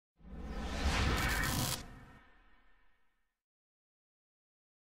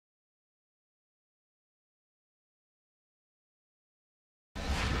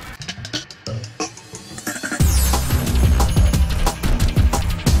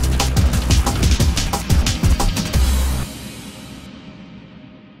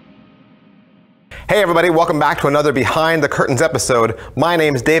Hey everybody, welcome back to another Behind the Curtains episode. My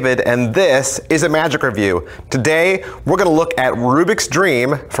name is David and this is a magic review. Today we're going to look at Rubiks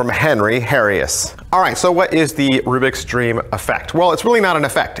Dream from Henry Harrius. Alright, so what is the Rubiks Dream effect? Well, it's really not an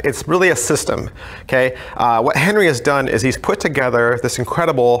effect, it's really a system. Okay, what Henry has done is he's put together this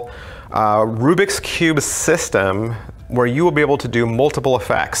incredible Rubik's Cube system where you will be able to do multiple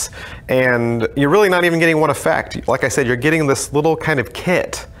effects. And you're really not even getting one effect. Like I said, you're getting this little kind of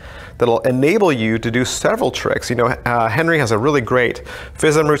kit that'll enable you to do several tricks. You know, Henry has a really great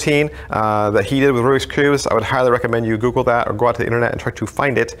FISM routine that he did with Rubik's Cubes. I would highly recommend you Google that or go out to the internet and try to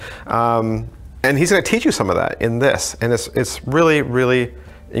find it. And he's gonna teach you some of that in this. And it's really, really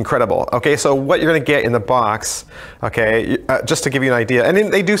incredible. Okay, so what you're gonna get in the box, okay, just to give you an idea,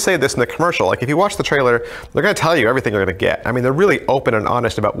 and they do say this in the commercial, like if you watch the trailer, they're gonna tell you everything you're gonna get. I mean, they're really open and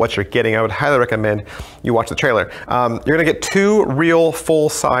honest about what you're getting. I would highly recommend you watch the trailer. You're gonna get two real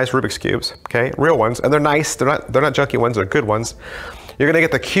full-size Rubik's Cubes, okay, real ones, and they're nice, they're not junky ones, they're good ones. You're gonna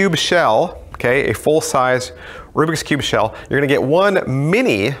get the cube shell, okay, a full-size Rubik's Cube shell. You're gonna get one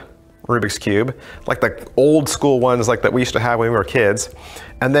mini Rubik's Cube, like the old school ones like that we used to have when we were kids.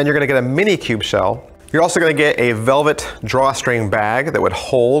 And then you're gonna get a mini cube shell. You're also gonna get a velvet drawstring bag that would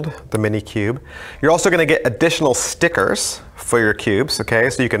hold the mini cube. You're also gonna get additional stickers for your cubes,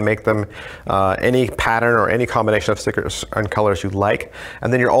 okay? So you can make them any pattern or any combination of stickers and colors you like.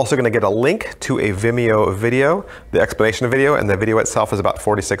 And then you're also gonna get a link to a Vimeo video, the explanation video, and the video itself is about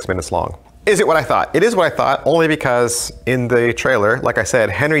 46 minutes long. Is it what I thought? It is what I thought, only because in the trailer, like I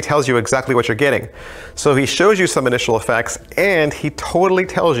said, Henry tells you exactly what you're getting. So he shows you some initial effects and he totally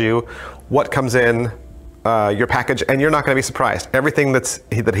tells you what comes in your package, and you're not gonna be surprised. Everything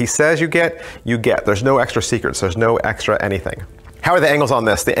that he says you get. There's no extra secrets, there's no extra anything. How are the angles on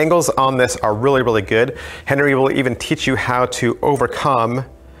this? The angles on this are really, really good. Henry will even teach you how to overcome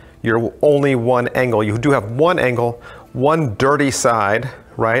your only one angle. You do have one angle, one dirty side,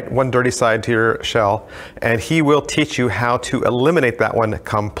 right? One dirty side to your shell, and he will teach you how to eliminate that one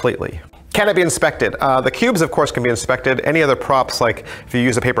completely. Can it be inspected? The cubes, of course, can be inspected. Any other props, like if you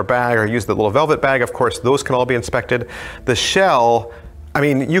use a paper bag or use the little velvet bag, of course, those can all be inspected. The shell, I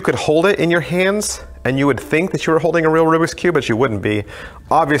mean, you could hold it in your hands and you would think that you were holding a real Rubik's Cube, but you wouldn't be.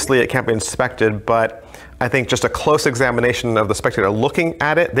 Obviously, it can't be inspected, but I think just a close examination of the spectator looking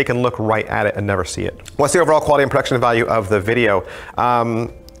at it, they can look right at it and never see it. What's the overall quality and production value of the video?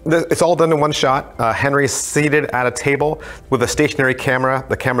 It's all done in one shot. Henry's seated at a table with a stationary camera.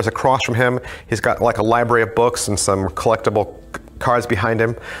 The camera's across from him. He's got like a library of books and some collectible cards behind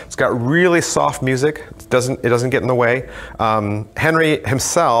him. It's got really soft music. It doesn't get in the way. Henry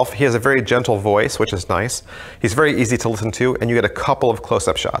himself, he has a very gentle voice, which is nice. He's very easy to listen to, and you get a couple of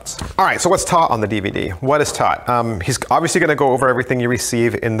close-up shots. All right, so what's taught on the DVD? What is taught? He's obviously gonna go over everything you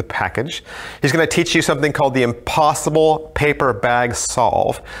receive in the package. He's gonna teach you something called the impossible paper bag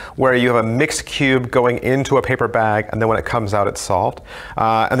solve, where you have a mixed cube going into a paper bag, and then when it comes out, it's solved.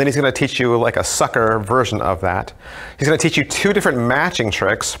 And then he's gonna teach you like a sucker version of that. He's gonna teach you two different matching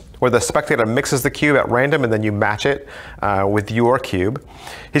tricks where the spectator mixes the cube at random and then you match it with your cube.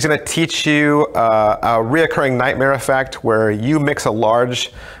 He's going to teach you a reoccurring nightmare effect where you mix a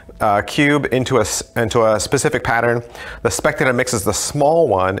large cube into a specific pattern. The spectator mixes the small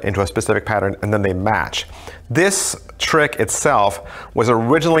one into a specific pattern and then they match. This trick itself was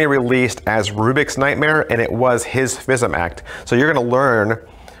originally released as Rubik's Nightmare and it was his FISM act. So you're going to learn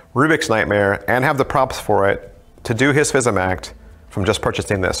Rubik's Nightmare and have the props for it to do his FISM act from just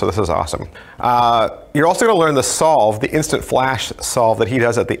purchasing this, so this is awesome. You're also gonna learn the solve, the instant flash solve that he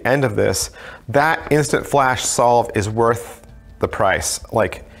does at the end of this. That instant flash solve is worth the price.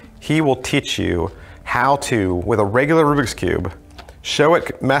 Like, he will teach you how to, with a regular Rubik's Cube, show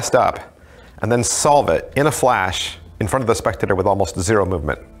it messed up, and then solve it in a flash in front of the spectator with almost zero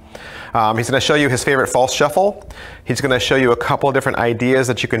movement. He's going to show you his favorite false shuffle. He's going to show you a couple of different ideas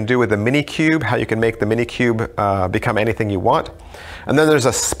that you can do with the mini cube, how you can make the mini cube become anything you want. And then there's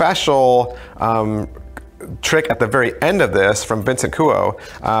a special trick at the very end of this from Vincent Kuo,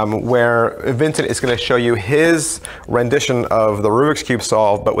 where Vincent is going to show you his rendition of the Rubik's Cube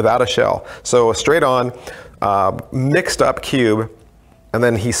solve, but without a shell. So a straight on, mixed up cube, and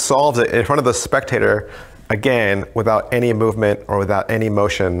then he solves it in front of the spectator. Again, without any movement or without any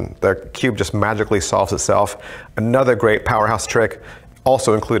motion, the cube just magically solves itself. Another great powerhouse trick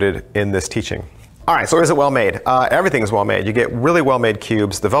also included in this teaching. All right, so is it well made? Everything is well made. You get really well made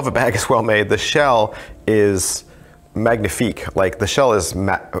cubes. The velvet bag is well made. The shell is magnifique. Like the shell is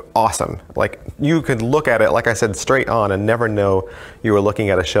awesome. Like you could look at it, like I said, straight on and never know you were looking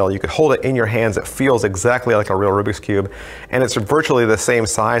at a shell. You could hold it in your hands. It feels exactly like a real Rubik's Cube, and it's virtually the same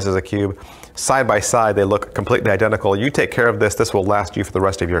size as a cube. Side by side, they look completely identical. You take care of this, this will last you for the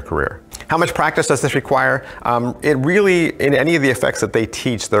rest of your career. How much practice does this require? It really, in any of the effects that they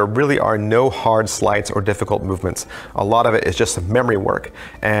teach, there really are no hard sleights or difficult movements. A lot of it is just memory work,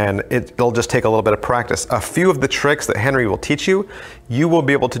 and it'll just take a little bit of practice. A few of the tricks that Henry will teach you, you will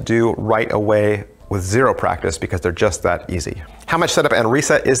be able to do right away with zero practice because they're just that easy. How much setup and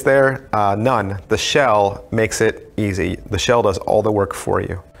reset is there? None. The shell makes it easy. The shell does all the work for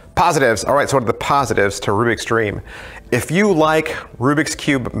you. Positives. All right, so what are the positives to Rubiks Dream? If you like Rubik's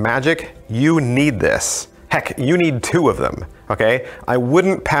Cube magic, you need this. Heck, you need 2 of them, okay? I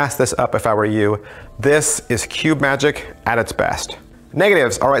wouldn't pass this up if I were you. This is cube magic at its best.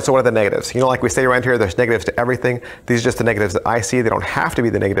 Negatives. All right, so what are the negatives? You know, like we say around here, there's negatives to everything. These are just the negatives that I see. They don't have to be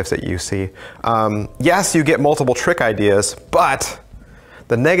the negatives that you see. Yes, you get multiple trick ideas, but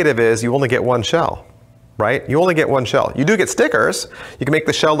the negative is you only get 1 shell. Right? You only get 1 shell. You do get stickers. You can make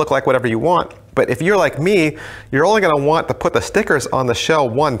the shell look like whatever you want. But if you're like me, you're only going to want to put the stickers on the shell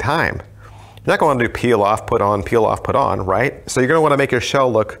 1 time. You're not going to do peel off, put on, right? So you're going to want to make your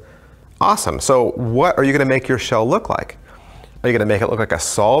shell look awesome. So what are you going to make your shell look like? Are you going to make it look like a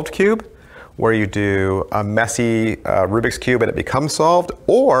solved cube, where you do a messy Rubik's Cube and it becomes solved?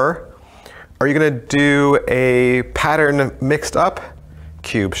 Or are you going to do a pattern mixed up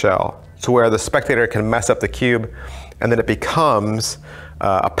cube shell, to where the spectator can mess up the cube and then it becomes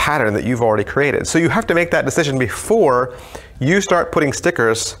a pattern that you've already created? So you have to make that decision before you start putting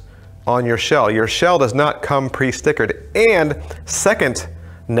stickers on your shell. Your shell does not come pre-stickered. And second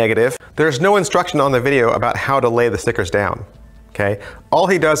negative, there's no instruction on the video about how to lay the stickers down. Okay? All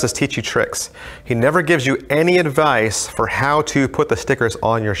he does is teach you tricks. He never gives you any advice for how to put the stickers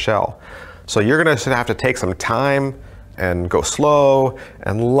on your shell. So you're gonna have to take some time and go slow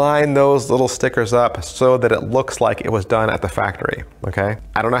and line those little stickers up so that it looks like it was done at the factory, okay?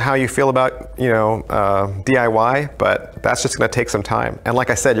 I don't know how you feel about, DIY, but that's just gonna take some time. And like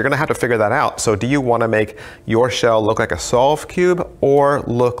I said, you're gonna have to figure that out. So do you wanna make your shell look like a solved cube or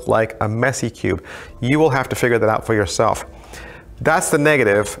look like a messy cube? You will have to figure that out for yourself. That's the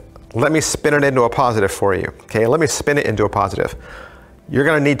negative. Let me spin it into a positive for you, okay? Let me spin it into a positive. You're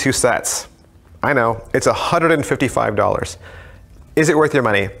gonna need 2 sets. I know, it's $155. Is it worth your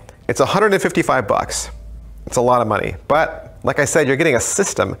money? It's 155 bucks. It's a lot of money. But like I said, you're getting a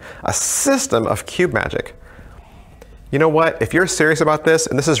system of cube magic. You know what? If you're serious about this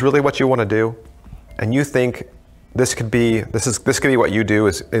and this is really what you want to do, and you think this could be what you do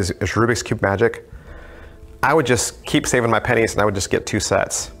is Rubik's Cube magic, I would just keep saving my pennies and I would just get 2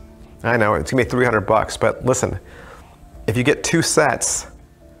 sets. I know, it's gonna be 300 bucks, but listen, if you get 2 sets,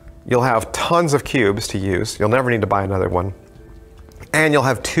 you'll have tons of cubes to use. You'll never need to buy another one. And you'll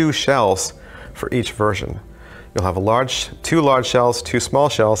have 2 shells for each version. You'll have 2 large shells, 2 small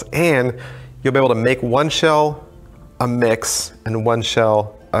shells, and you'll be able to make 1 shell a mix and 1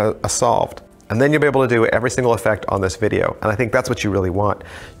 shell a solved. And then you'll be able to do every single effect on this video. And I think that's what you really want.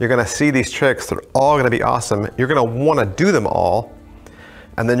 You're gonna see these tricks, they're all gonna be awesome. You're gonna wanna do them all,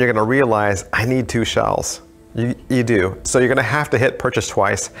 and then you're gonna realize, I need 2 shells. You do. So you're gonna have to hit purchase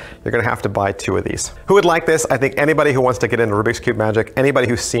twice. You're gonna have to buy 2 of these. Who would like this? I think anybody who wants to get into Rubik's Cube magic, anybody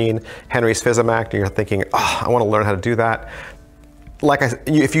who's seen Henry's Physimac and you're thinking, oh, I wanna learn how to do that. Like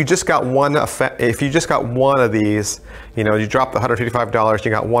if you just got one of these, you dropped the $155,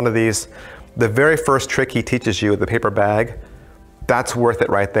 you got 1 of these, the very first trick he teaches you, the paper bag, that's worth it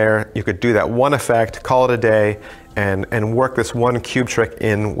right there. You could do that 1 effect, call it a day, and work this 1 cube trick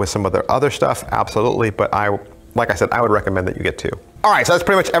in with some of the other stuff, absolutely, but like I said, I would recommend that you get 2. All right, so that's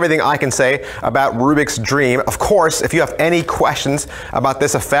pretty much everything I can say about Rubiks Dream. Of course, if you have any questions about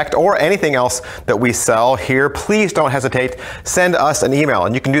this effect or anything else that we sell here, please don't hesitate. Send us an email,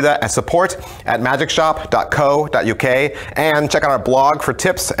 and you can do that at support@magicshop.co.uk, and check out our blog for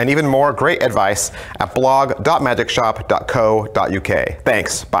tips and even more great advice at blog.magicshop.co.uk.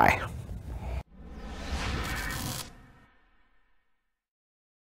 Thanks, bye.